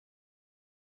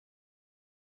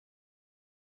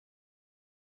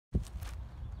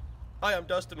Hi, I'm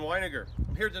Dustin Weiniger.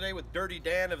 I'm here today with Dirty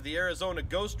Dan of the Arizona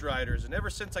Ghost Riders, and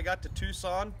ever since I got to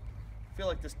Tucson, I feel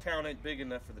like this town ain't big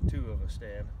enough for the two of us,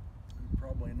 Dan.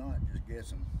 Probably not, just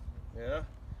guessing. Yeah?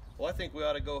 Well, I think we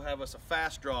ought to go have us a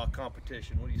fast draw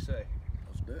competition. What do you say?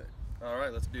 Let's do it. All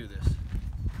right, let's do this.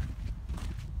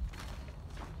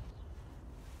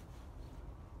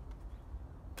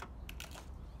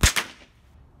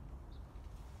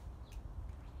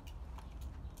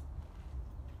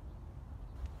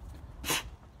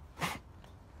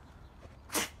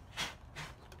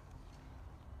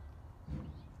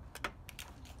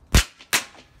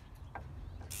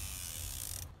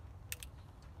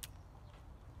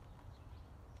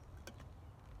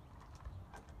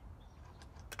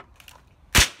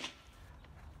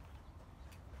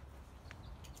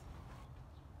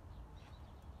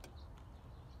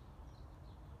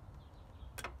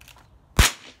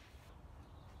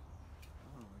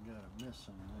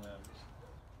 Missing. Yeah,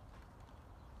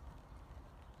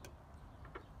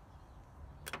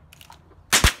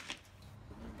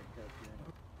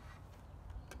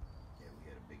 we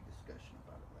had a big discussion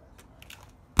about it last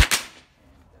night.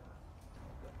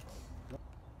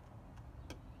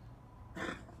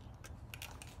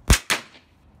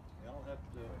 Y'all have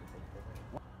to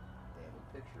they have a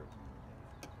picture of me.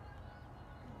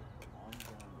 The long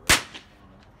blonde red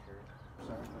shirt.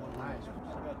 Sorry, nice.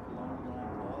 Got the long blonde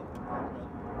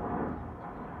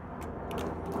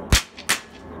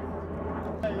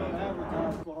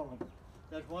bob.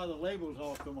 That's why the labels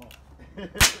all come off.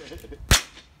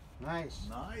 Nice.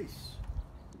 Nice.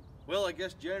 Well, I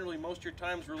guess generally most of your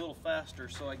times were a little faster,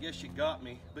 so I guess you got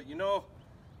me. But you know,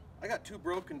 I got 2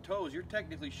 broken toes. You're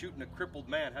technically shooting a crippled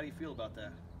man. How do you feel about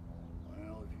that?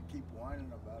 Well, if you keep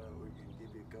whining about it, we can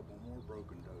give you a couple more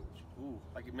broken toes. Ooh,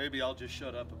 maybe I'll just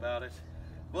shut up about it.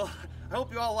 Well, I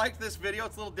hope you all liked this video.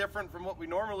 It's a little different from what we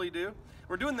normally do.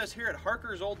 We're doing this here at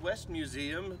Harker's Old West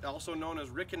Museum, also known as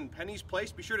Rick and Penny's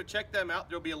Place. Be sure to check them out.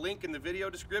 There'll be a link in the video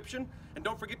description. And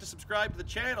don't forget to subscribe to the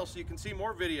channel so you can see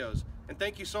more videos. And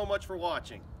thank you so much for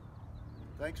watching.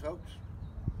 Thanks, folks.